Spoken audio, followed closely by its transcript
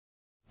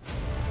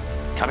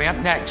Coming up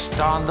next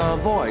on The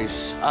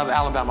Voice of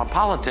Alabama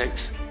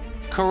Politics,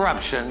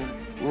 corruption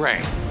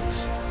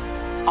reigns.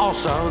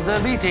 Also, the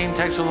V team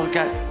takes a look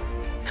at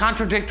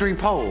contradictory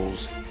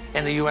polls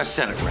in the U.S.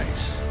 Senate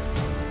race.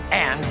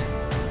 And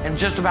in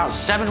just about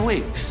 7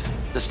 weeks,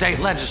 the state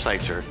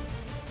legislature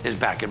is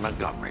back in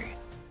Montgomery.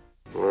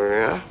 Oh,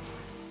 yeah?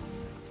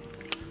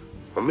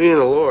 Well, me and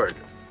the Lord,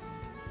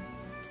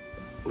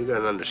 we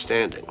got an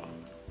understanding.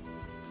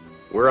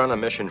 We're on a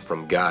mission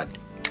from God.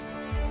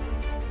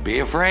 Be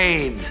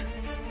afraid.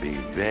 Be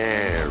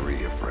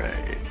very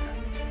afraid.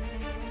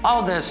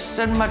 All this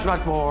and much,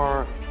 much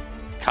more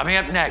coming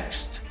up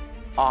next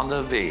on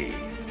The V.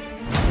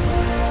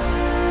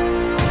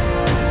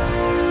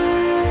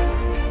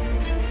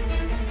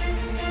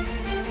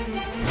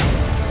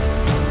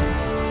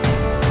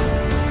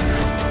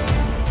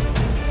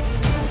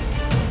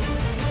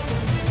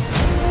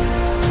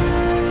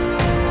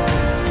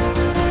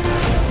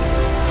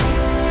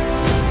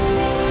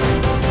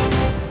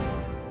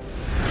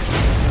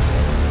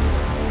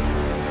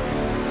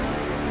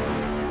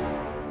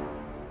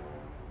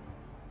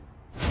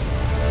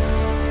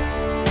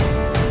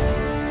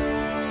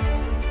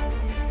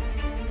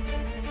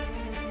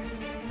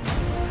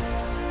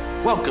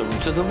 Welcome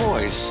to The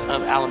Voice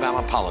of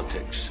Alabama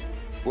Politics,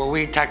 where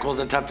we tackle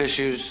the tough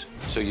issues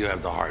so you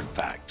have the hard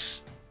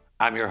facts.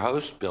 I'm your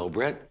host, Bill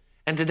Britt,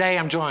 and today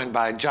I'm joined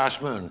by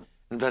Josh Moon,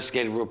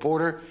 investigative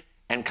reporter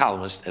and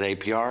columnist at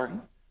APR,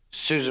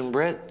 Susan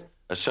Britt,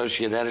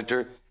 associate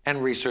editor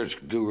and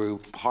research guru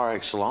par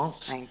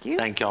excellence. Thank you.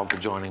 Thank y'all for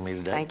joining me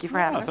today. Thank you for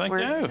having us. Thank you.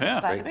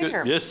 Yeah. Glad to be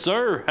here. Yes,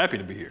 sir. Happy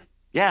to be here.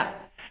 Yeah.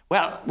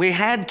 Well, we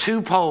had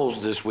 2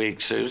 polls this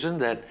week, Susan,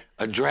 that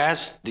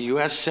addressed the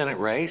U.S. Senate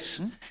race.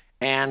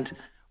 And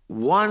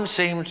one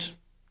seems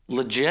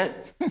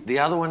legit. The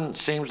other one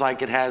seems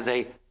like it has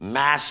a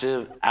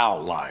massive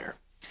outlier.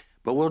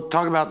 But we'll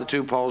talk about the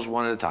 2 polls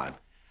one at a time.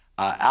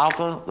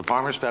 Alpha, the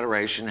Farmers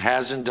Federation,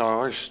 has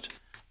endorsed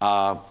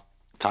Tommy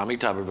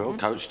Tuberville,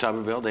 Coach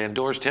Tuberville. They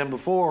endorsed him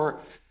before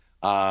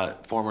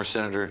former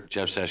Senator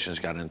Jeff Sessions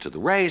got into the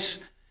race.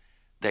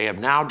 They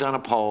have now done a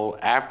poll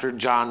after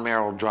John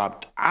Merrill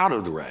dropped out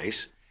of the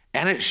race,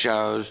 and it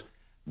shows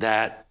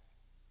that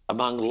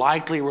among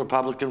likely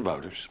Republican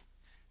voters,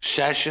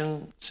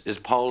 Sessions is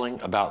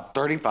polling about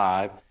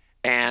 35,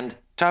 and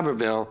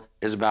Tuberville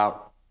is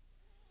about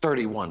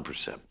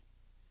 31%,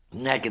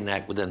 neck and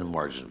neck within the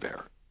margin of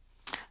error.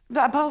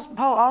 The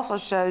poll also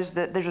shows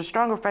that there's a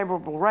stronger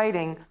favorable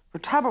rating for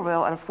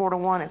Tuberville at a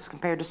 4-1 as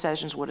compared to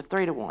Sessions with a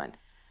 3-1.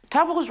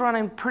 Tuberville's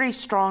running pretty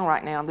strong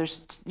right now.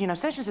 There's,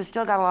 Sessions has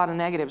still got a lot of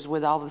negatives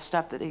with all the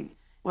stuff that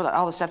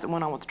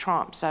went on with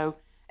Trump. So,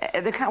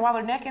 while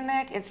they're neck and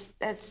neck, it's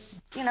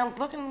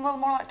looking a little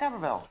more like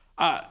Tuberville.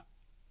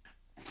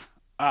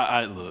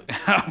 Look,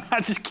 I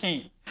just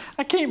can't.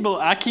 I can't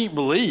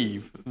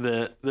believe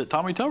that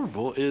Tommy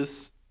Tuberville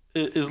is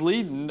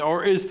leading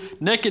or is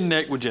neck and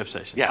neck with Jeff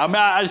Sessions. Yeah. I mean,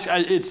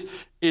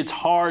 it's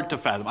hard to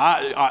fathom.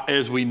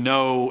 As we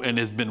know and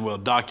has been well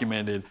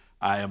documented,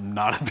 I am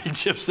not a big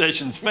Jeff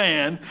Sessions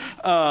fan.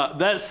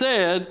 That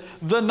said,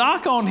 the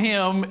knock on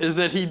him is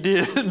that he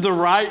did the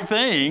right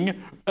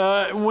thing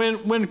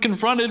when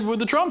confronted with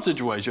the Trump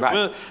situation.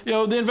 Right.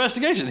 The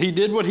investigation. He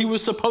did what he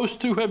was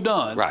supposed to have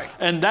done. Right.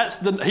 And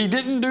he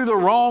didn't do the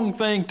wrong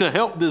thing to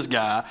help this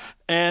guy,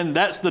 and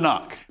that's the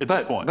knock at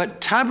this point.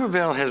 But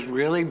Tuberville has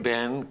really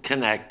been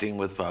connecting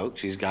with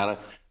folks. He's got a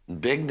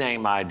big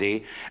name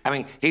ID. I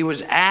mean, he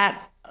was at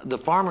the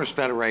Farmers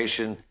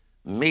Federation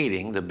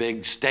meeting, the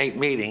big state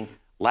meeting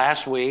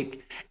last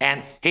week,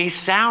 and he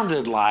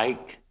sounded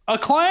like a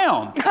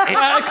clown.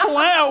 A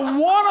clown.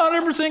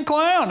 100%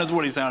 clown is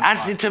what he sounded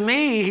like. To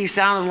me, he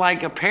sounded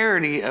like a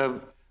parody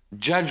of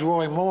Judge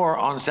Roy Moore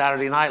on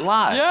Saturday Night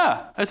Live.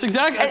 Yeah, that's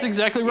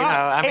exactly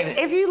right.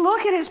 If you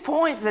look at his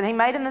points that he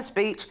made in the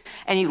speech,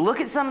 and you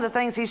look at some of the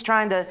things he's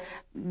trying to,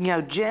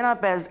 gin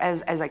up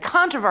as a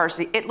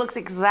controversy, it looks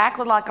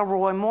exactly like a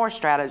Roy Moore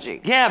strategy.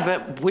 Yeah,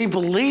 but we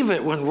believe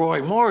it when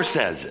Roy Moore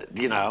says it.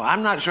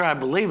 I'm not sure I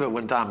believe it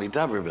when Tommy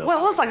Tuberville. Well,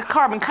 it looks like a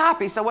carbon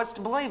copy, so what's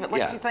to believe? It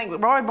makes you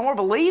think Roy Moore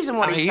believes in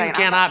what he's saying. You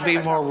cannot be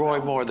more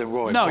Roy Moore than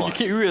Roy Moore. No,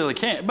 you really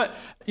can't. But,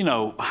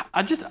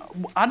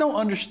 I don't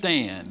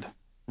understand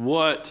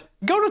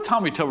go to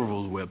Tommy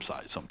Tuberville's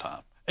website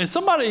sometime, and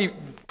somebody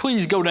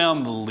please go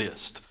down the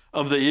list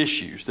of the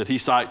issues that he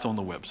cites on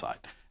the website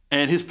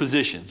and his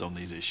positions on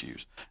these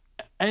issues,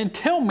 and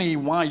tell me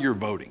why you're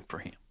voting for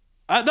him.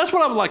 That's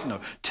what I would like to know.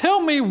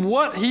 Tell me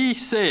what he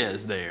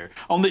says there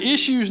on the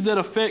issues that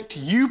affect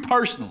you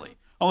personally,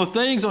 on the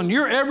things on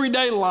your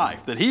everyday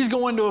life that he's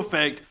going to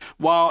affect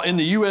while in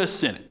the U.S.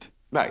 Senate.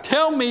 Right.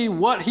 Tell me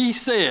what he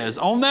says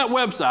on that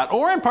website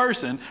or in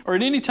person or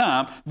at any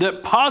time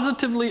that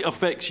positively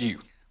affects you.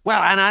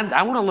 Well, and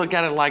I want to look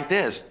at it like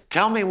this.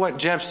 Tell me what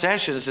Jeff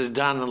Sessions has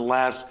done in the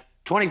last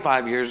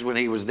 25 years when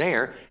he was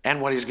there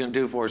and what he's going to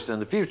do for us in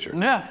the future.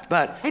 Yeah.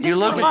 But he did a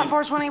lot for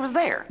us when he was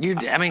there.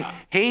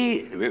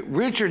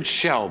 Richard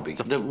Shelby,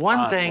 the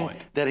one thing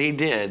that he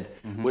did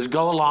was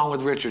go along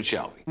with Richard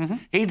Shelby.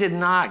 He did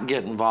not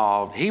get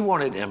involved. He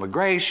wanted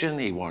immigration.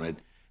 He wanted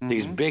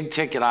these big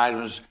ticket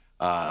items,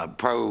 Russia,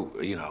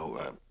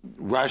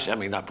 I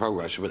mean, not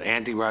pro-Russia, but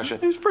anti-Russia.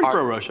 He was pretty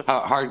pro-Russia.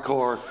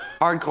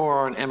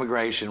 Hardcore on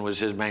immigration was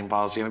his main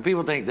policy. I mean,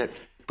 people think that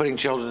putting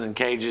children in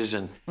cages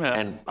and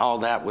all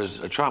that was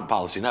a Trump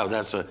policy. No,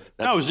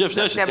 that was Jeff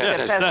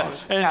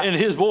Sessions. And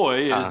his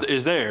boy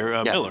is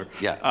there, Miller.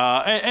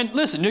 Yeah. And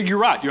listen, you're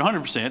right. You're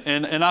 100%.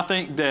 And I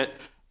think that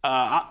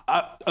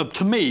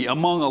to me,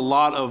 among a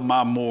lot of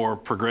my more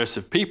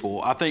progressive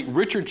people, I think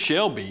Richard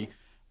Shelby,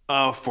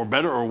 for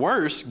better or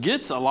worse,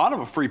 gets a lot of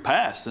a free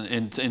pass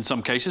in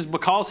some cases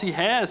because he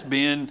has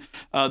been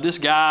this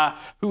guy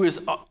who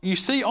is, you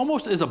see,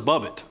 almost is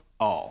above it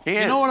all.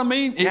 You know what I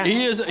mean? Yeah.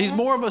 He's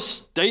more of a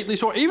stately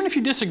sort. Even if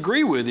you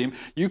disagree with him,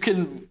 you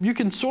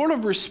can sort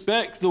of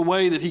respect the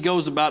way that he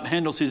goes about and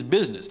handles his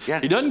business. Yeah.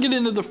 He doesn't get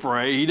into the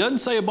fray. He doesn't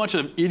say a bunch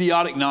of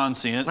idiotic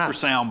nonsense for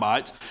sound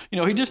bites.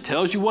 He just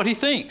tells you what he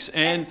thinks,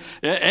 and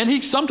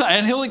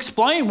he'll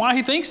explain why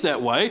he thinks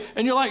that way.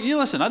 And you're like,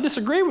 listen, I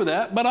disagree with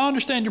that, but I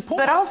understand your point.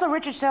 But also,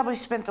 Richard Shelby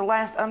spent the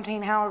last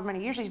however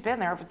many years he's been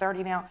there, over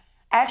 30 now,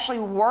 actually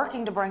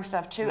working to bring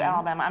stuff to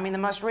Alabama. I mean, the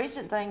most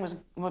recent thing was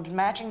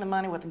matching the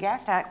money with the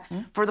gas tax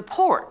for the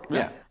port.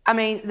 Yeah. I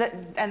mean,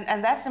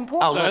 and that's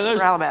important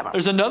for Alabama.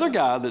 There's another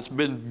guy that's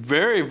been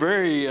very,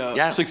 very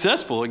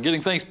successful at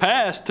getting things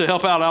passed to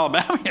help out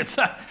Alabamians,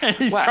 and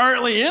he's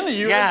currently in the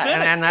U.S.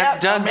 Senate. And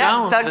that's Doug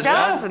Jones. Doug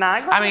Jones, and I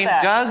agree with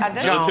that. Doug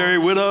Jones. Military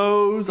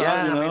widows,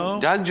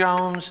 Doug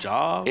Jones,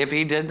 if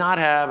he did not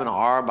have an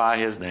R by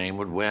his name,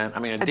 would win. I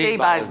mean, a D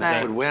by his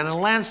name would win in a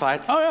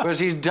landslide because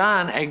he's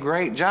done a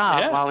great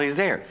job while he's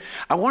there.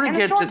 I want to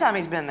get the short time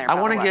he's been there. I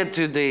want to get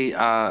to the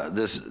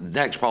this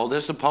next poll.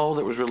 This is the poll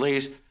that was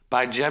released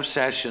by Jeff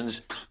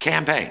Sessions'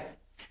 campaign.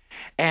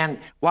 And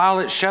while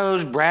it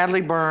shows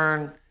Bradley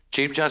Byrne,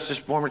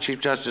 former Chief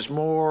Justice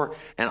Moore,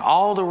 and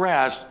all the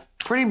rest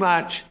pretty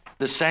much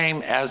the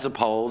same as the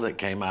poll that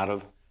came out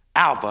of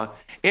Alpha,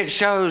 it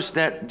shows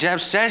that Jeff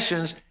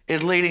Sessions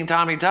is leading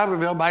Tommy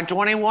Tuberville by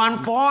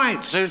 21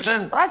 points,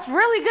 Susan. Well, that's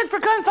really good for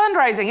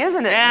fundraising,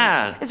 isn't it?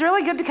 Yeah. It's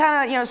really good to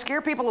kind of,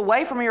 scare people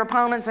away from your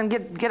opponents and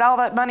get all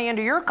that money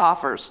into your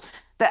coffers.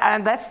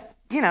 That's,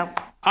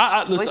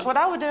 at least what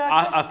I would do,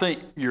 I guess. I think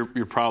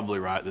you're probably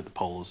right that the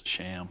poll is a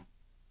sham.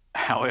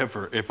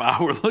 However, if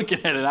I were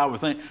looking at it, I would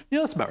think,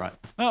 that's about right.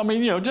 I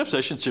mean, Jeff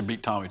Sessions should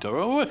beat Tommy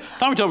Tuberville.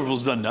 Tommy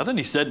Tuberville's done nothing.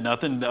 He said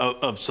nothing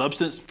of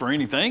substance for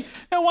anything.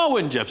 And why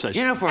wouldn't Jeff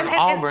Sessions? For an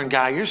Auburn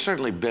guy, you're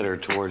certainly bitter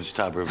towards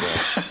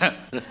Tuberville.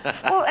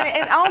 Well,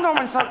 in all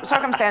normal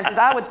circumstances,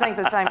 I would think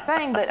the same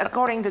thing. But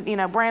according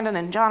to, Brandon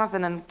and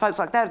Jonathan and folks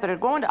like that are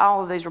going to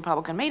all of these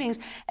Republican meetings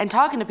and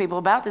talking to people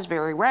about this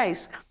very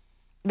race,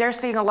 they're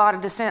seeing a lot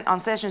of dissent on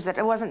Sessions that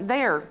it wasn't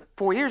there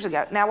 4 years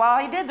ago. Now, while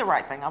he did the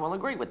right thing, I will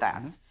agree with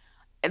that.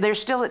 There's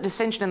still a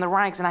dissension in the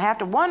ranks, and I have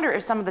to wonder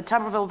if some of the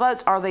Tuberville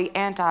votes are the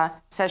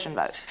anti-Session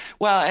votes.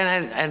 Well,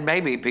 and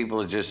maybe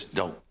people just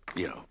don't,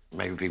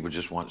 maybe people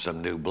just want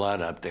some new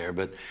blood up there.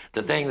 But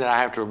the thing that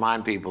I have to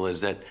remind people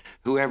is that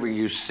whoever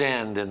you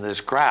send in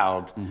this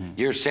crowd,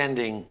 you're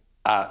sending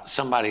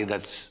somebody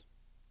that's,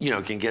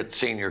 can get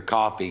senior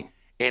coffee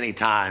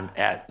anytime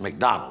at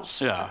McDonald's.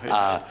 Yeah. And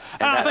I think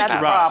that's you're the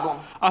right. problem.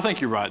 I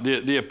think you're right.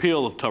 The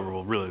appeal of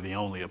Tuberville, really the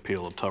only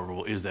appeal of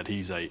Tuberville, is that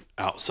he's a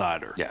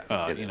outsider. Yeah,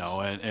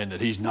 and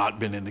that he's not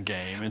been in the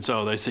game, and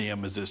so they see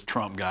him as this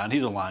Trump guy, and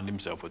he's aligned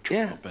himself with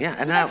Trump. But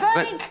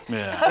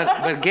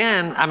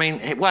again, I mean,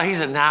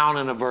 he's a noun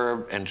and a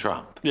verb and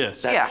Trump.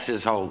 Yes. That's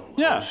his whole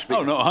speech.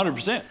 Oh no,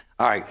 100%.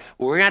 All right.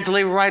 Well, we're going to have to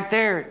leave it right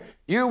there.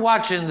 You're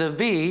watching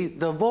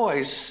the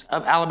voice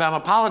of Alabama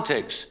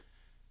politics.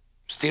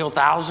 Steal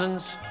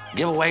thousands,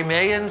 give away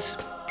millions.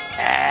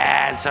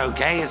 It's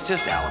okay, it's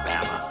just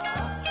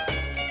Alabama.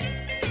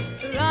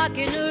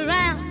 Rocking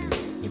around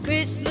the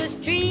Christmas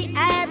tree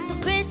at the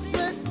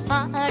Christmas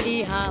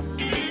party hop.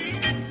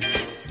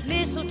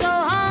 Mistletoe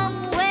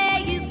hung where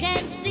you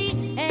can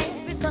see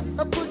every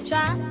couple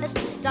tries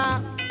to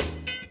stop.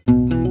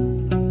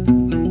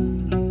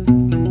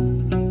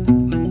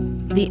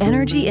 The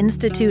Energy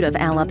Institute of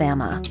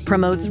Alabama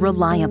promotes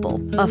reliable,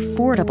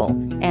 affordable,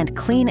 and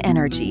clean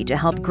energy to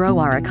help grow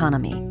our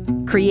economy,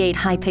 create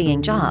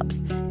high-paying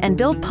jobs, and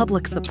build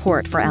public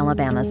support for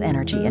Alabama's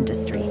energy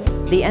industry.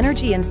 The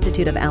Energy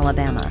Institute of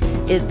Alabama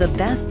is the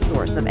best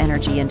source of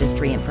energy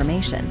industry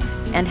information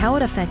and how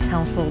it affects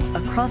households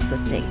across the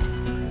state,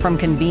 from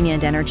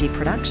convenient energy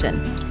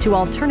production to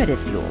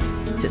alternative fuels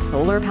to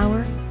solar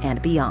power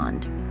and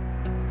beyond.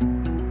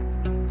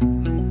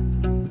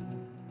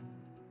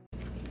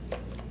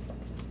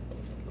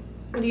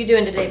 What are you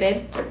doing today,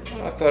 babe?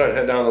 I thought I'd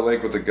head down to the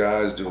lake with the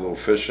guys, do a little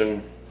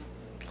fishing.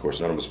 Of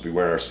course, none of us will be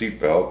wearing our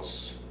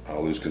seatbelts.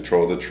 I'll lose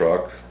control of the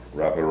truck,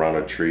 wrap it around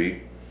a tree,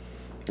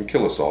 and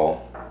kill us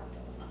all.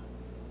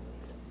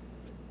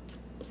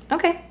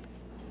 Okay.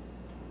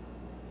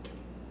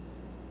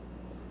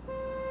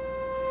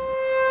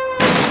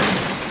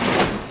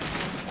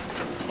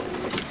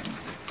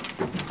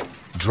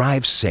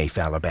 Drive safe,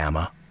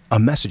 Alabama. A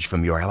message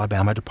from your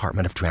Alabama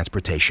Department of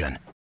Transportation.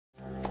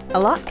 A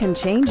lot can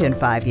change in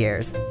 5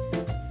 years.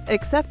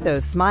 Except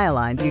those smile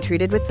lines you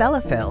treated with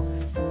Bellafill.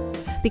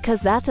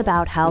 because that's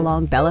about how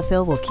long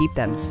Bellafill will keep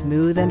them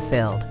smooth and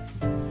filled.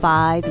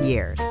 5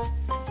 years.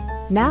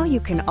 Now you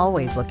can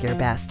always look your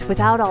best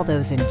without all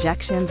those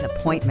injections,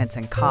 appointments,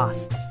 and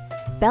costs.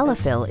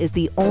 Bellafill is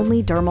the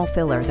only dermal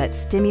filler that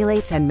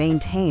stimulates and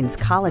maintains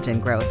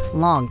collagen growth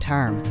long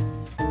term.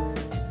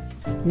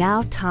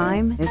 Now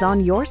time is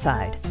on your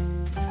side.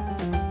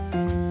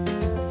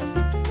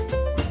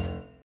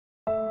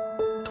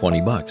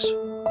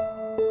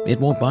 $20. It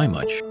won't buy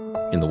much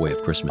in the way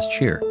of Christmas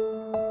cheer.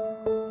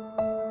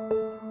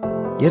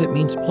 Yet it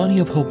means plenty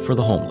of hope for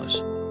the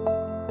homeless.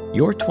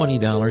 Your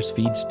 $20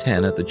 feeds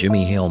 10 at the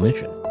Jimmy Hale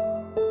Mission.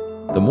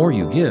 The more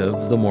you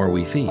give, the more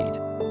we feed.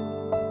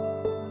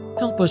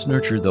 Help us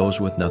nurture those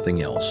with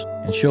nothing else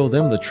and show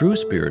them the true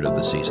spirit of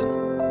the season.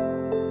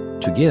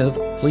 To give,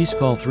 please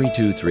call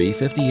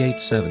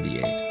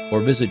 323-5878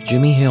 or visit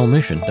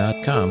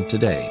jimmyhalemission.com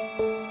today.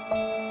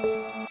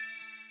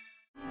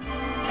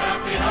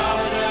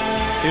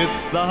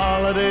 It's the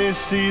holiday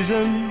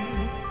season,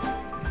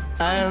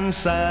 and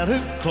Santa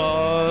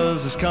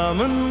Claus is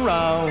coming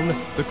round.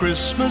 The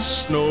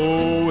Christmas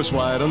snow is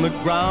white on the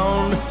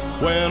ground.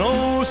 When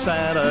old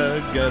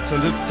Santa gets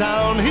into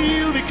town,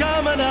 he'll be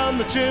coming down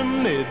the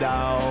chimney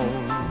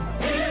down.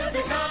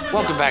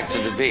 Welcome back to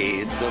The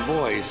V, the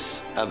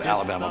voice of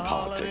Alabama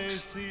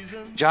politics.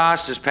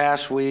 Josh, this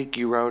past week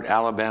you wrote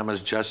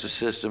Alabama's justice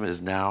system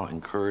is now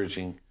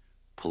encouraging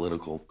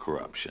political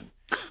corruption.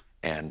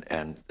 And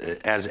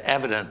as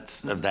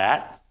evidence of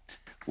that,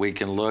 we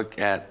can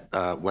look at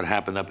what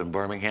happened up in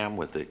Birmingham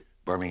with the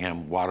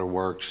Birmingham Water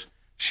Works.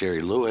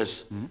 Sherry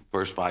Lewis,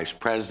 first vice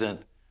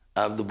president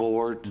of the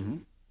board,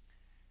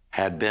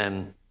 had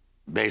been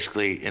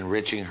basically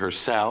enriching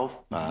herself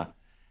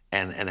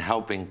and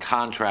helping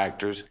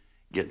contractors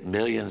get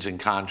millions in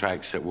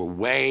contracts that were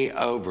way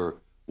over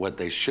what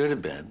they should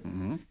have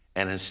been.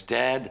 And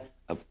instead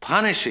of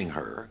punishing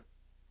her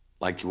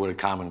like you would a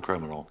common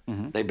criminal,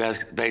 they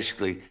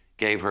basically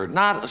gave her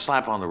not a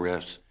slap on the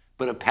wrist,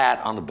 but a pat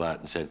on the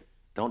butt and said,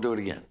 don't do it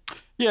again.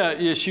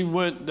 Yeah, she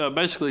went,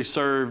 basically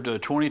served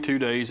 22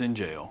 days in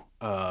jail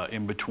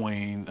in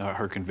between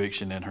her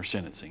conviction and her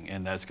sentencing,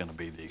 and that's going to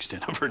be the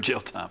extent of her jail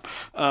time.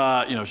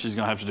 She's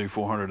going to have to do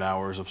 400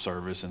 hours of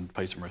service and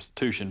pay some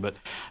restitution. But,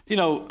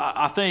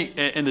 I think,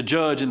 and the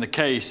judge in the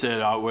case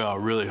said, I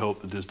really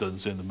hope that this doesn't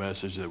send the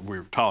message that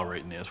we're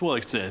tolerating this. Well,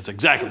 it's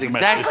exactly the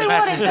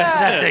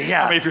message.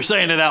 Yeah. I mean, if you're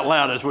saying it out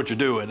loud, that's what you're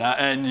doing. But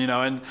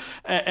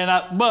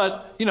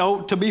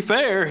to be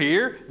fair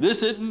here,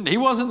 he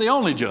wasn't the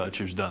only judge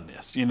who's done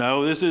this.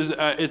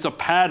 It's a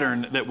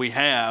pattern that we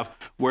have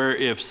where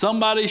if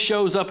somebody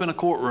shows up in a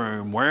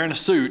courtroom wearing a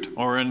suit,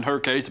 or in her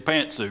case, a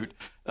pantsuit,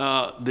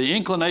 the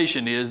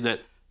inclination is that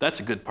that's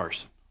a good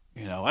person.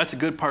 That's a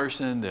good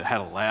person that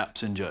had a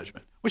lapse in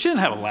judgment. Well, she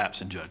didn't have a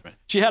lapse in judgment.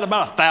 She had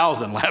about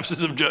 1,000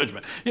 lapses of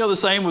judgment. The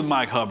same with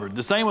Mike Hubbard,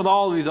 the same with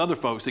all of these other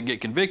folks that get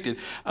convicted.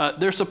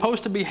 They're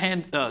supposed to be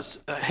held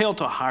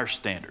to a higher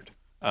standard.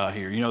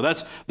 Here,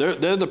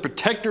 they're the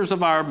protectors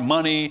of our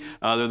money.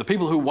 They're the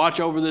people who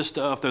watch over this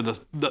stuff. They're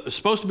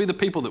supposed to be the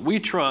people that we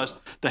trust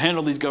to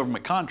handle these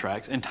government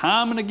contracts. And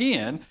time and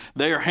again,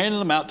 they are handing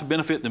them out to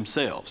benefit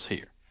themselves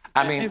here.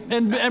 I mean,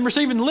 and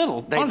receiving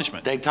little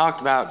punishment. They talked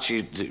about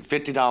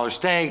 $50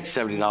 steaks,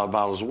 $70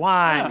 bottles of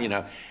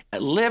wine.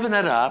 Living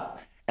it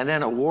up, and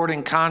then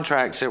awarding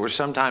contracts that were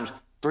sometimes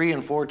 3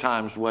 and 4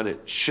 times what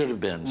it should have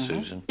been,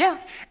 Susan. Yeah.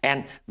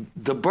 And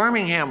the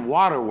Birmingham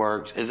Water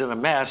Works is in a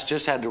mess,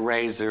 just had to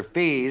raise their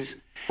fees.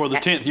 For the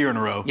 10th year in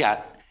a row.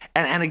 Yeah.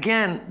 And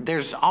again,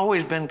 there's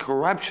always been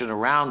corruption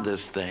around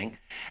this thing.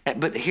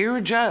 But here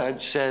a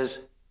judge says,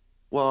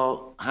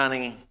 well,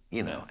 honey,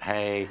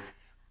 hey,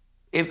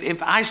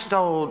 if I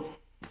stole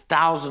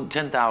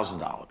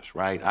 $10,000,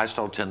 right? I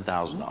stole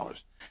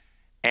 $10,000.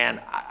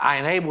 And I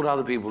enabled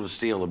other people to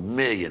steal $1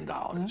 million.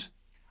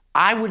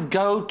 I would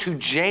go to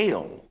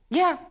jail.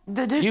 Yeah.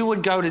 You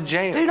would go to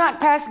jail. Do not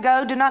pass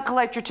go. Do not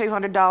collect your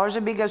 $200.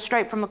 It'd be go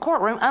straight from the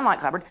courtroom, unlike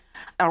Hubbard,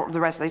 or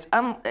the rest of these,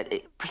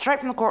 straight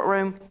from the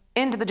courtroom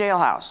into the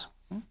jailhouse.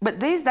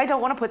 But they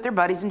don't want to put their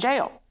buddies in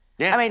jail.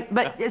 Yeah. I mean,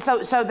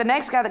 so the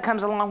next guy that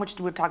comes along, which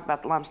we'll talk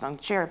about the Limestone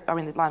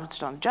the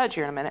Limestone judge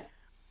here in a minute.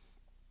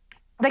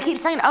 They keep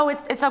saying, "Oh,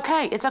 it's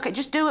okay. It's okay.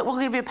 Just do it. We'll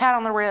give you a pat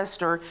on the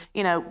wrist, or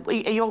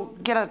you'll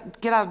get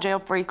out of jail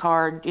free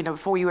card.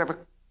 Before you ever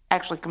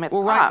actually commit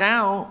the crime." Right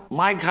now,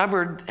 Mike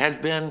Hubbard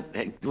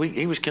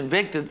he was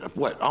convicted of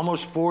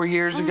almost 4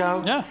 years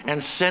ago? Yeah.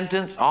 And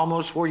sentenced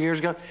almost 4 years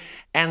ago.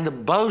 And the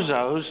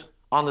bozos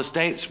on the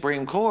state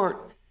Supreme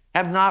Court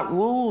have not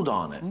ruled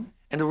on it.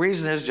 And the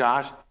reason is,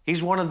 Josh,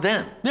 he's one of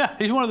them. Yeah,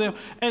 he's one of them.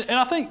 And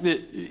I think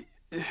that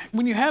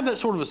when you have that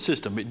sort of a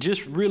system, it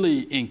just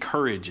really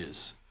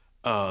encourages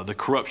the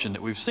corruption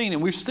that we've seen.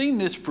 And we've seen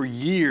this for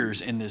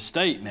years in this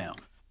state now.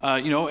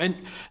 And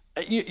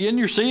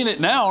you're seeing it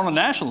now on a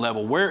national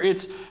level where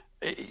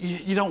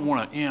you don't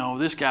want to,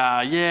 this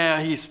guy,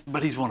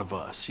 but he's one of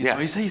us.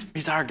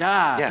 He's our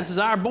guy. Yeah. This is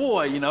our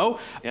boy, Yeah.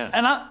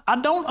 And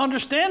I don't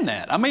understand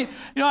that. I mean,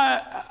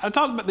 I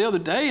talked about the other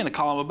day in a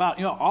column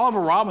about,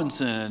 Oliver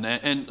Robinson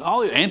and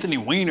all Anthony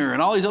Weiner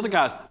and all these other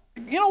guys.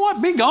 you know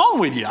what? Be gone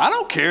with you. I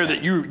don't care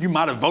that you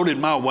might have voted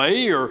my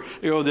way or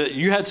that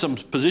you had some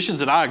positions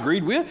that I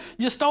agreed with.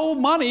 You stole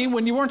money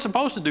when you weren't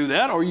supposed to do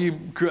that, or you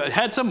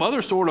had some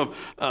other sort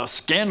of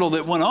scandal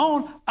that went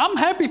on. I'm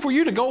happy for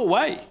you to go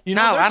away. You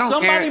know, there's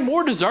somebody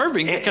more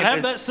deserving that can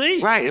have that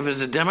seat. Right. If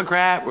it's a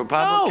Democrat,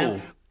 Republican.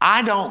 No.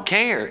 I don't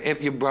care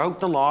if you broke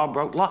the law,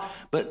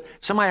 But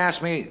somebody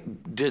asked me,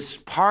 this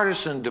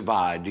partisan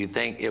divide, do you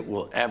think it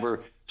will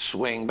ever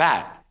swing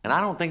back? And I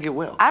don't think it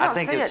will. I don't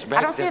see it.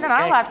 I don't see it in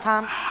our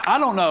lifetime. I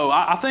don't know.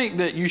 I think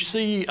that you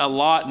see a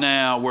lot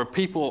now where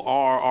people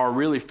are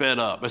really fed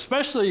up,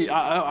 especially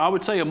I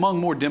would say among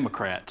more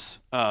Democrats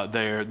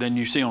there than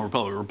you see on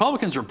Republicans.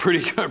 Republicans are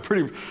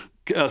pretty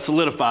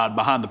solidified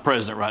behind the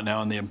president right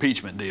now in the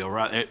impeachment deal,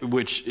 right?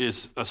 Which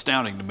is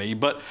astounding to me.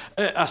 But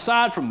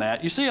aside from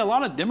that, you see a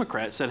lot of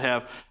Democrats that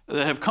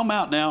have come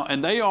out now,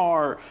 and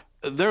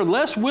they're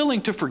less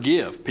willing to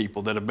forgive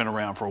people that have been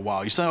around for a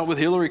while. You saw it with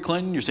Hillary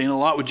Clinton. You're seeing a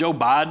lot with Joe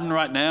Biden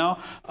right now.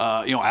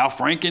 Al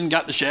Franken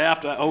got the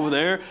shaft over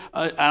there.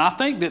 And I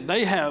think that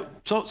they have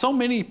so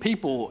many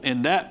people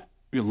in that,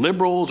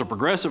 liberals or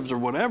progressives or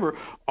whatever,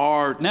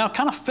 are now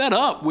kind of fed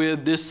up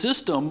with this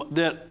system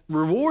that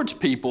rewards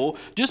people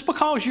just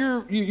because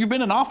you've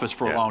been in office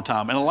for a long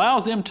time and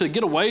allows them to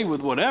get away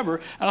with whatever.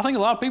 And I think a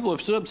lot of people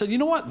have stood up and said, you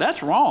know what,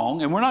 that's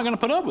wrong, and we're not going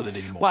to put up with it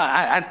anymore. Well,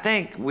 I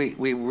think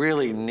we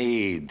really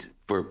need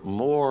for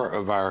more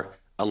of our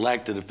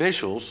elected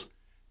officials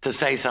to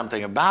say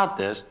something about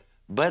this,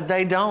 but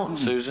they don't,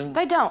 Susan.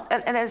 They don't,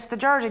 and it's the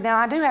Jersey. Now,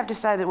 I do have to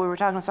say that we were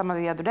talking to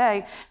somebody the other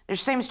day, there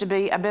seems to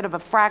be a bit of a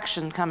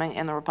fraction coming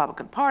in the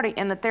Republican Party,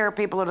 and that there are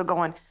people that are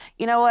going,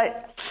 you know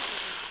what,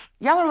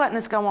 y'all are letting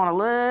this go on a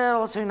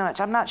little too much.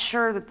 I'm not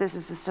sure that this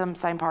is the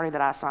same party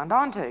that I signed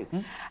on to.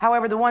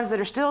 However, the ones that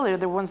are still there,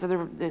 the ones that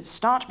are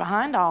staunch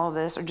behind all of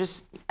this, are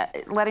just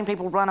letting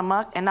people run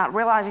amok and not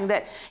realizing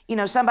that,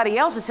 somebody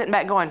else is sitting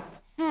back going,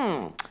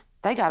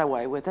 they got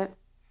away with it.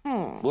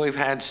 We've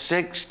had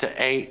 6 to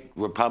 8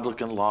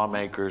 Republican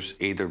lawmakers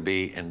either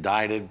be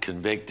indicted,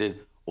 convicted,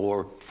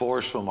 or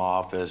forced from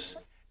office,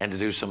 and to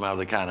do some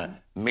other kind of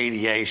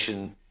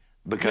mediation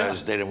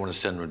because they didn't want to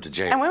send them to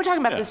jail. And we were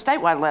talking about the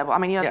statewide level. I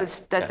mean, the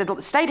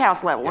state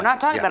house level. We're not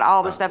talking about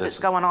all the stuff that's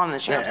going on in the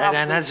sheriff's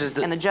offices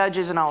and the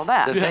judges and all of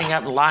that. The thing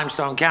up in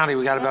Limestone County,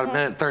 we got about a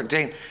minute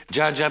 13.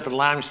 Judge up in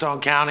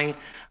Limestone County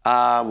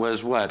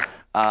was what?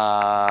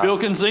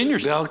 Bilkin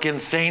Seniors. Bilkin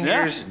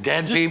Seniors,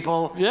 dead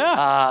people.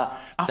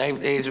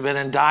 He's been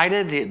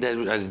indicted.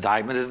 The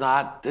indictment is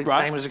not the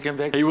same as a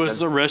conviction. He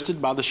was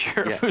arrested by the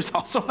sheriff, who's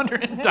also under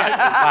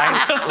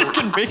indictment,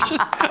 conviction.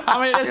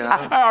 I mean, it's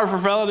for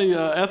felony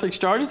ethics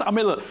charges. I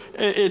mean, look,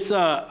 it's.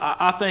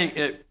 I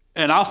think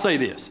and I'll say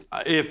this: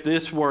 if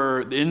this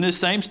were in this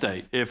same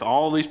state, if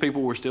all these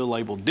people were still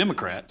labeled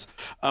Democrats,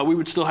 we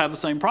would still have the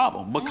same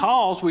problem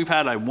because we've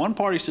had a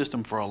one-party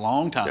system for a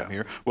long time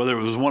here, whether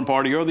it was one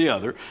party or the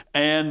other,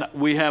 and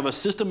we have a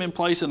system in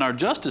place in our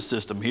justice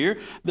system here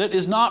that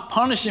is not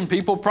punishing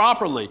people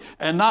properly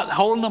and not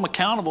holding them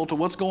accountable to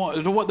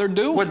what they're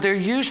doing. Well, there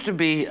used to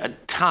be a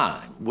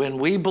time when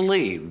we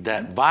believed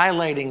that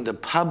violating the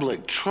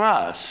public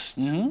trust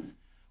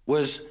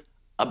was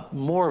a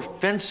more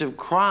offensive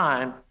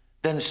crime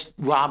than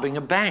robbing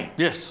a bank.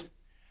 Yes.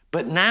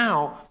 But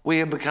now we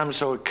have become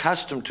so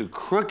accustomed to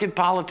crooked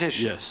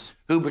politicians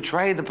who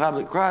betray the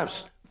public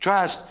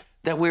trust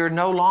that we are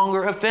no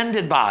longer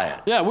offended by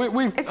it. Yeah,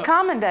 it's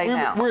common day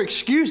now. We're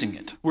excusing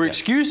it. We're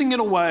excusing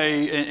it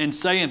away and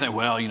saying that,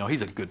 well,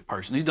 he's a good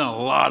person. He's done a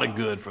lot of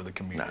good for the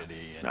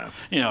community.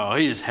 He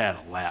just had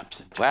a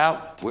lapse.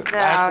 Last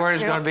word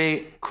is going to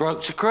be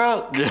crook's a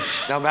crook,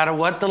 no matter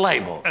what the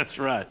label. That's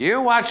right.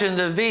 You're watching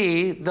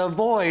the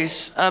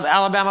voice of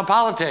Alabama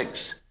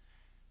politics.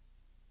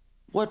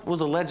 What will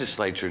the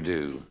legislature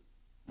do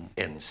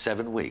in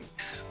 7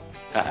 weeks?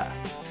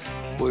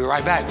 We'll be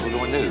right back. We're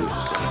going news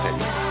and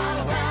opinion.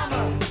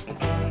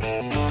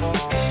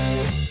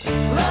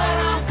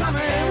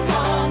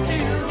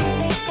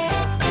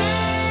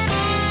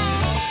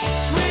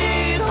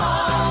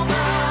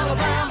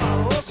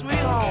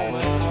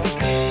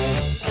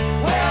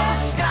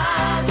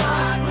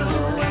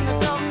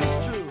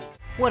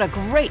 What a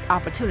great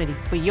opportunity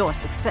for your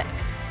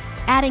success.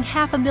 Adding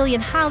 500,000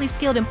 highly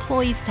skilled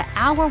employees to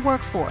our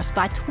workforce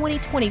by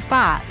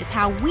 2025 is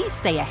how we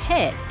stay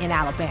ahead in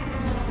Alabama.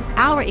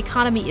 Our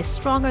economy is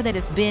stronger than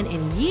it's been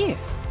in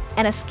years,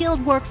 and a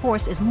skilled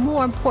workforce is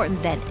more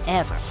important than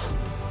ever.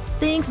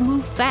 Things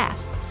move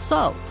fast,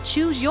 so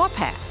choose your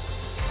path.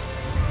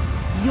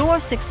 Your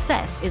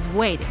success is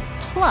waiting,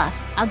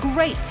 plus a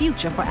great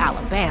future for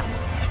Alabama.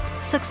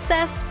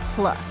 Success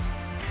Plus.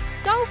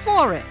 Go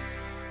for it.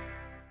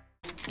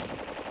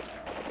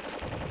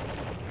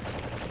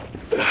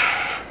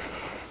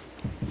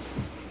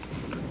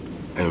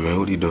 Hey man,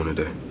 what are you doing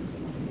today?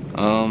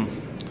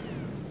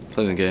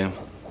 Playing the game.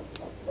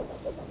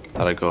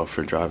 Thought I'd go out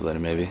for a drive later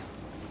maybe.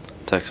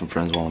 Text some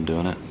friends while I'm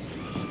doing it.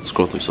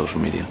 Scroll through social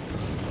media.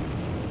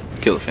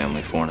 Kill a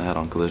family 4 and a head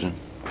on Collision.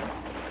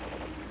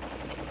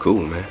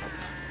 Cool, man.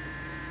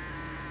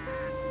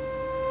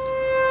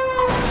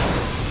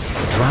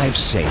 Drive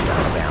safe,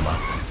 Alabama.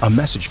 A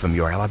message from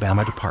your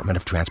Alabama Department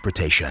of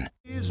Transportation.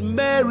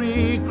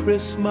 Merry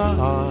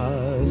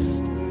Christmas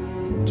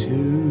to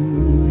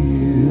you.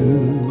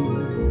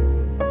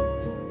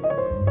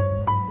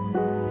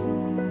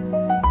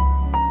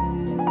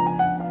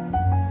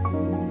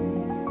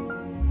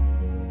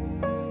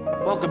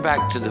 Welcome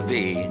back to the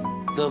V,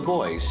 the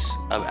voice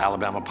of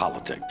Alabama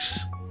politics.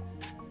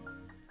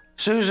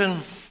 Susan,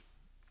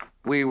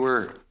 we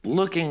were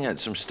looking at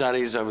some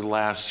studies over the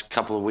last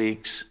couple of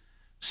weeks,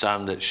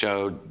 some that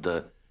showed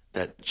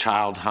that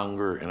child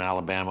hunger in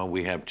Alabama.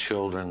 We have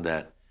children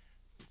that,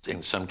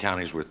 in some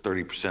counties where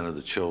 30% of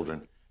the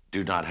children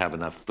do not have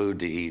enough food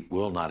to eat,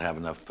 will not have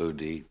enough food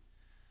to eat.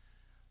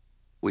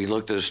 We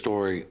looked at a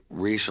story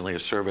recently, a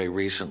survey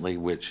recently,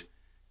 which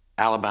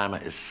Alabama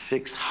is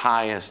 6th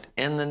highest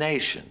in the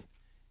nation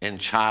in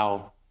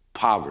child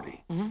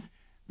poverty. Mm-hmm.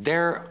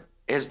 There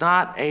is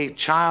not a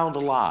child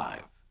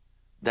alive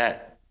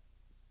that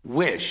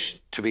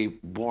wished to be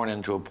born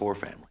into a poor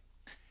family.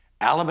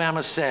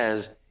 Alabama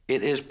says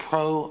it is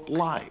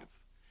pro-life.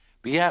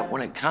 But yet,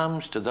 when it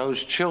comes to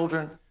those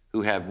children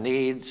who have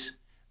needs,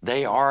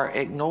 they are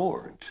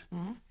ignored.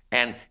 Mm-hmm.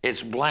 And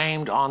it's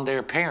blamed on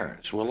their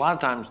parents. Well, a lot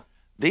of times,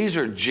 these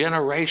are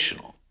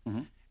generational.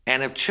 Mm-hmm.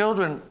 And if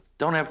children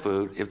don't have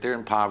food, if they're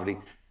in poverty,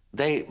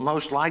 they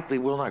most likely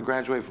will not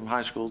graduate from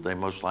high school, they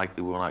most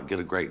likely will not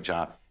get a great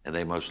job, and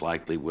they most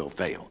likely will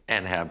fail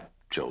and have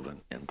children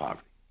in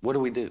poverty. What do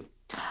we do?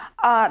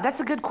 That's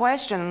a good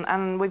question,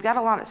 and we've got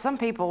a lot of, some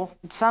people,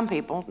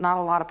 not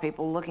a lot of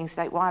people, looking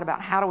statewide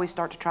about how do we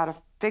start to try to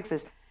fix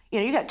this. You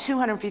know, you got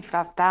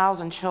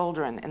 255,000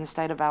 children in the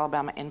state of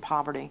Alabama in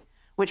poverty,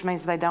 which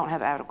means they don't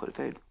have adequate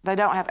food. They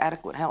don't have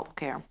adequate health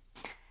care.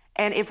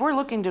 And if we're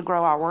looking to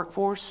grow our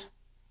workforce,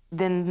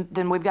 then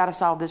we've got to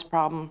solve this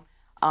problem.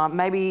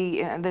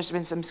 Maybe there's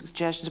been some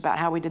suggestions about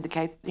how we did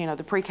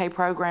the pre-K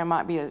program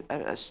might be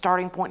a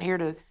starting point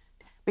here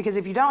because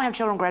if you don't have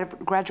children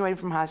graduating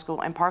from high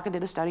school, and Parker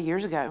did a study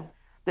years ago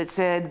that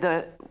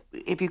said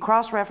if you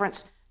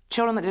cross-reference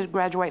children that did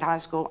graduate high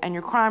school and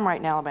your crime rate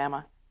in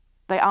Alabama,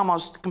 they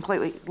almost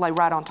completely lay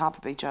right on top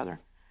of each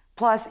other.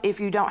 Plus, if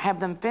you don't have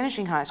them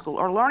finishing high school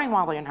or learning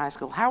while they're in high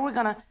school, how are we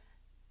going to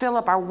fill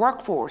up our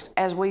workforce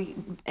as we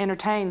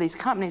entertain these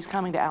companies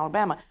coming to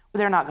Alabama? Well,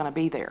 they're not going to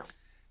be there.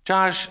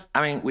 Josh,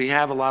 I mean, we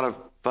have a lot of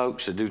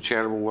folks that do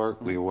charitable work.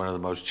 We are one of the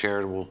most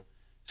charitable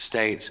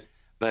states.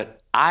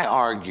 But I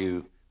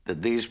argue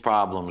that these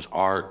problems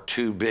are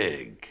too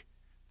big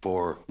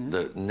for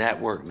the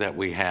network that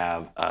we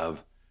have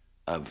of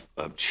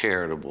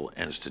charitable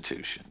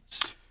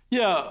institutions.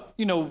 Yeah,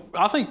 you know,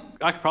 I think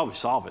I could probably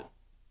solve it.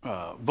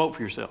 Vote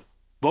for yourself.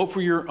 Vote for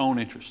your own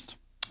interests.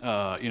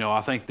 You know, I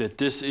think that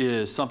this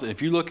is something,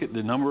 if you look at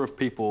the number of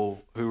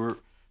people who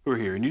are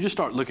here, and you just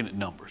start looking at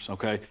numbers,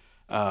 okay?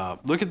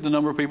 Look at the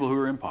number of people who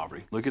are in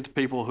poverty. Look at the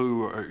people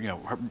who are,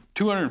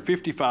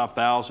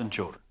 255,000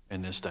 children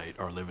in this state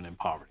are living in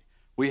poverty.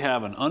 We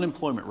have an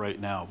unemployment rate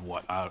now of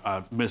what?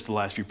 I missed the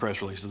last few press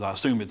releases. I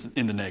assume it's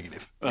in the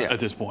negative at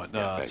this point. We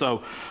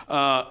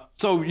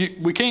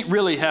can't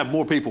really have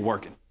more people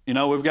working. You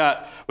know, we've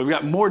got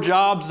more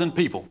jobs than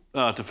people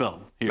to fill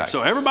them here. Right.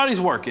 So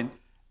everybody's working,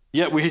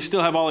 yet we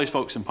still have all these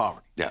folks in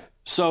poverty. Yeah.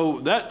 So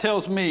that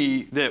tells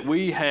me that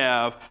we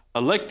have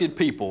elected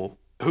people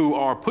who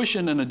are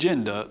pushing an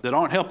agenda that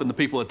aren't helping the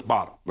people at the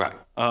bottom. Right.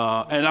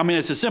 And I mean,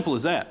 it's as simple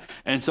as that.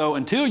 And so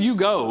until you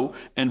go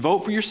and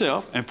vote for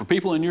yourself and for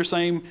people in your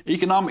same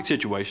economic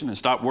situation and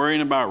stop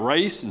worrying about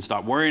race and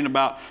stop worrying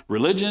about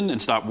religion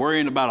and stop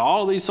worrying about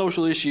all of these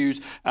social issues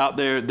out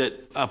there that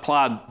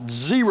apply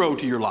zero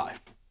to your life,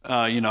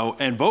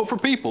 and vote for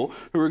people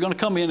who are going to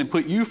come in and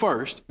put you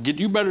first, get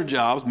you better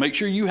jobs, make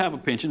sure you have a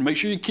pension, make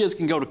sure your kids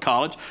can go to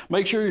college,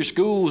 make sure your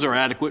schools are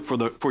adequate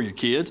for your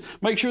kids,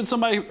 make sure that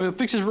somebody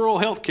fixes rural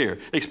health care,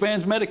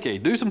 expands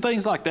Medicaid, do some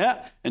things like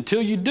that.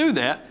 Until you do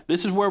that,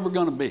 this is where we're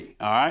going to be,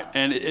 all right?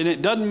 And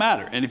it doesn't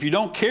matter. And if you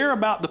don't care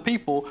about the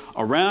people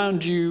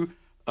around you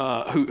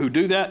who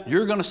do that,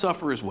 you're going to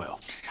suffer as well.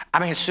 I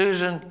mean,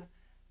 Susan,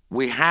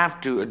 we have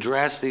to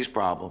address these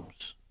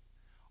problems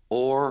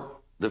or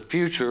the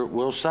future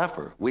will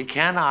suffer. We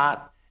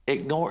cannot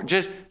ignore,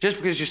 just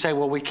because you say,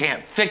 well, we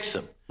can't fix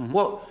them. Mm-hmm.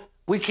 Well,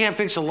 we can't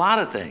fix a lot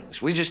of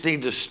things. We just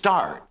need to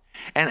start.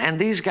 And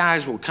these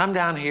guys will come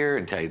down here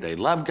and tell you they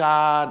love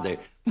God, they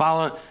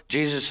follow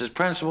Jesus'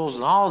 principles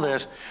and all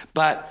this.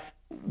 But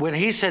when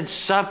he said,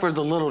 suffer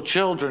the little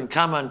children,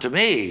 come unto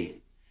me,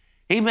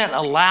 he meant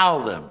allow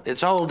them.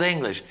 It's Old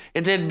English.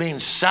 It didn't mean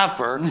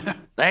suffer.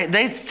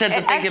 They said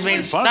to think it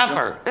means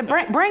suffer.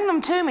 Bring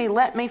them to me.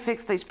 Let me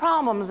fix these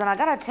problems. And I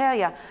got to tell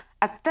you,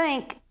 I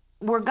think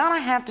we're going to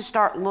have to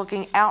start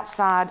looking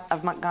outside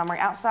of Montgomery,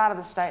 outside of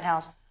the State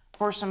House,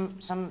 for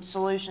some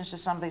solutions to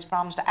some of these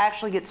problems to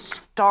actually get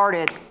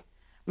started,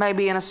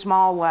 maybe in a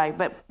small way.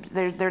 But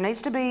there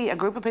needs to be a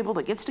group of people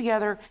that gets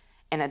together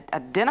and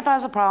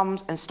identifies the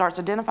problems and starts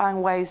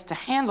identifying ways to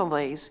handle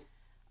these.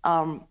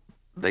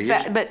 They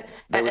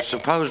were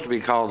supposed to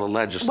be called the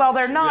legislature. Well,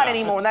 they're not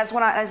anymore. That's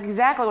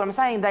exactly what I'm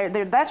saying.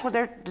 That's what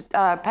they're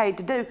paid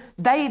to do.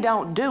 They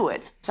don't do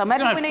it. So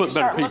maybe we need to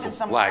start looking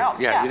somewhere else.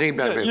 Yeah, you need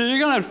better people. You're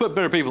going to have to put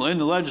better people in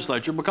the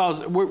legislature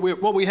because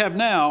what we have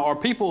now are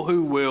people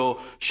who will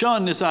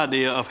shun this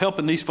idea of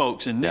helping these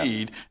folks in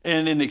need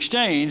and in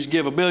exchange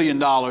give $1 billion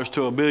to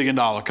 $1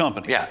 billion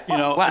company. Yeah. You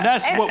know, and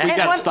that's what we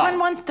got to stop.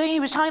 One thing he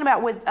was talking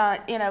about with,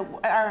 you know,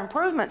 our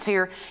improvements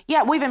here,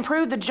 yeah, we've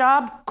improved the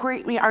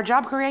our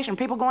job creation,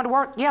 people going to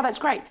work, yeah, that's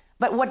great.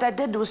 But what that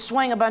did was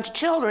swing a bunch of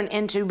children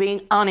into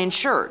being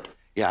uninsured.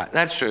 Yeah,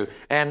 that's true.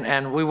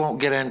 And we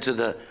won't get into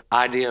the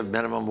idea of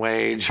minimum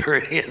wage or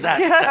any of that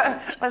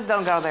stuff. Let's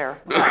don't go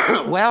there.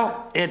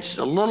 Well, it's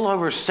a little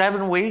over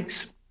 7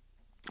 weeks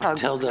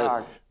until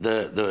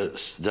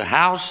the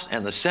House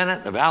and the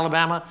Senate of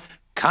Alabama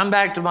come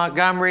back to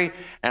Montgomery,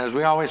 and as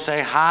we always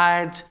say,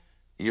 hide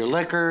your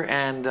liquor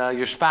and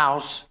your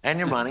spouse and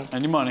your money.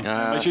 And your money.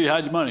 Make sure you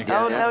hide your money.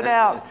 No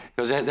doubt.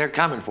 Because they're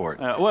coming for it.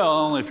 Well,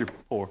 only if you're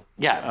poor.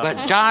 Yeah,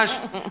 but Josh,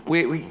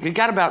 we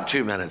got about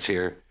 2 minutes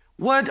here.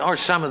 What are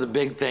some of the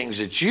big things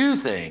that you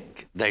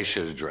think they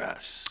should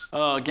address?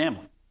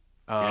 Gambling.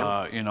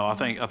 You know, I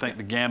think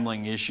the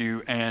gambling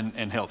issue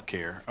and health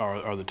care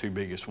are the two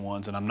biggest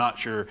ones, and I'm not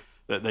sure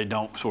that they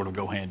don't sort of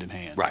go hand in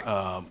hand.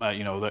 Right.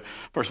 You know,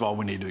 first of all,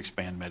 we need to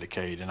expand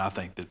Medicaid, and I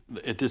think that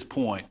at this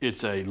point,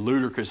 it's a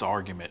ludicrous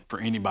argument for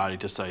anybody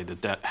to say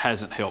that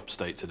hasn't helped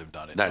states that have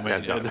done it.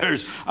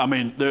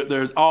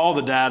 There's all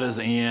the data's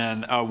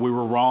in. We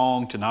were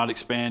wrong to not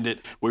expand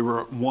it. We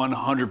were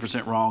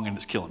 100% wrong, and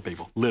it's killing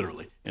people,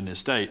 literally, in this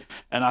state.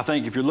 And I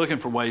think if you're looking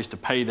for ways to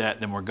pay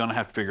that, then we're going to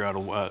have to figure out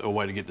a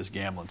way to get this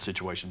gambling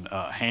situation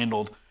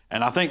handled.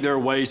 And I think there are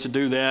ways to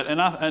do that,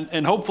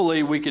 and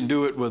hopefully we can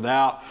do it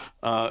without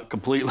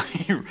completely,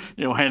 you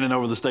know, handing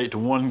over the state to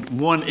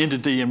one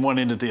entity and one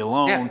entity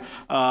alone.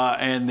 Yeah.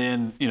 And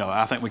then, you know,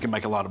 I think we can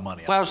make a lot of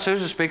money. Well,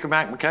 Susan, Speaker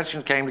Mac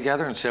McCutcheon came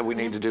together and said we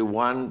need to do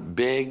one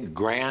big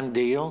grand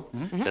deal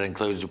that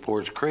includes the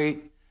Porch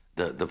Creek,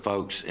 the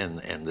folks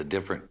in the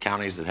different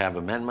counties that have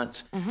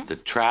amendments, the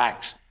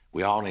tracks.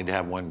 We all need to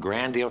have one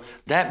grand deal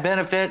that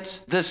benefits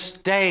the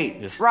state.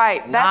 Yes.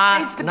 Right. That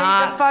needs to be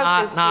the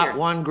focus here. Not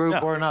one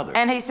group or another.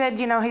 And he said,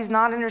 you know, he's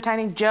not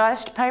entertaining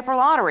just paper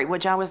lottery,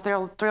 which I was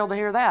thrilled to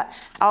hear that.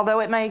 Although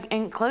it may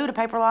include a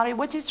paper lottery,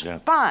 which is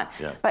fine.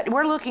 Yeah. But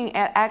we're looking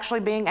at actually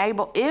being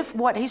able, if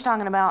what he's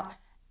talking about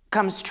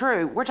comes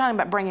true, we're talking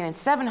about bringing in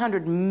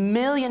 $700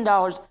 million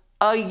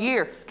a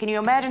year. Can you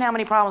imagine how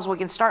many problems we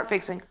can start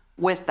fixing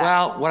with that?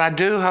 Well, what I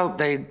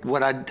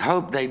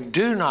hope they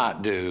do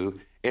not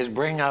do is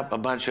bring up a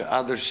bunch of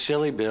other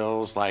silly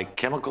bills like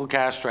chemical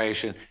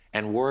castration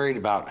and worried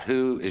about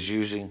who is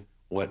using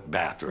what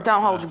bathroom.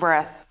 Don't hold your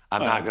breath.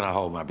 I'm not going to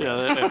hold my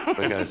breath.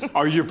 Because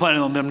are you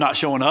planning on them not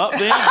showing up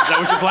then? Is that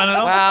what you're planning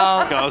on?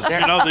 Well, because you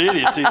know the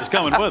idiocy that's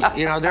coming with it.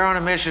 You know, they're on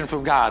a mission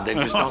from God. They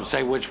just don't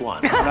say which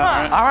one. All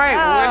right,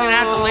 well, we're going to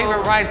have to leave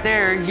it right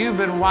there. You've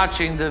been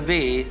watching The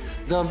V,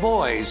 the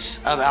voice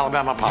of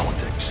Alabama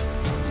politics.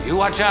 You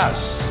watch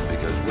us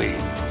because we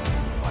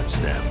watch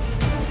them.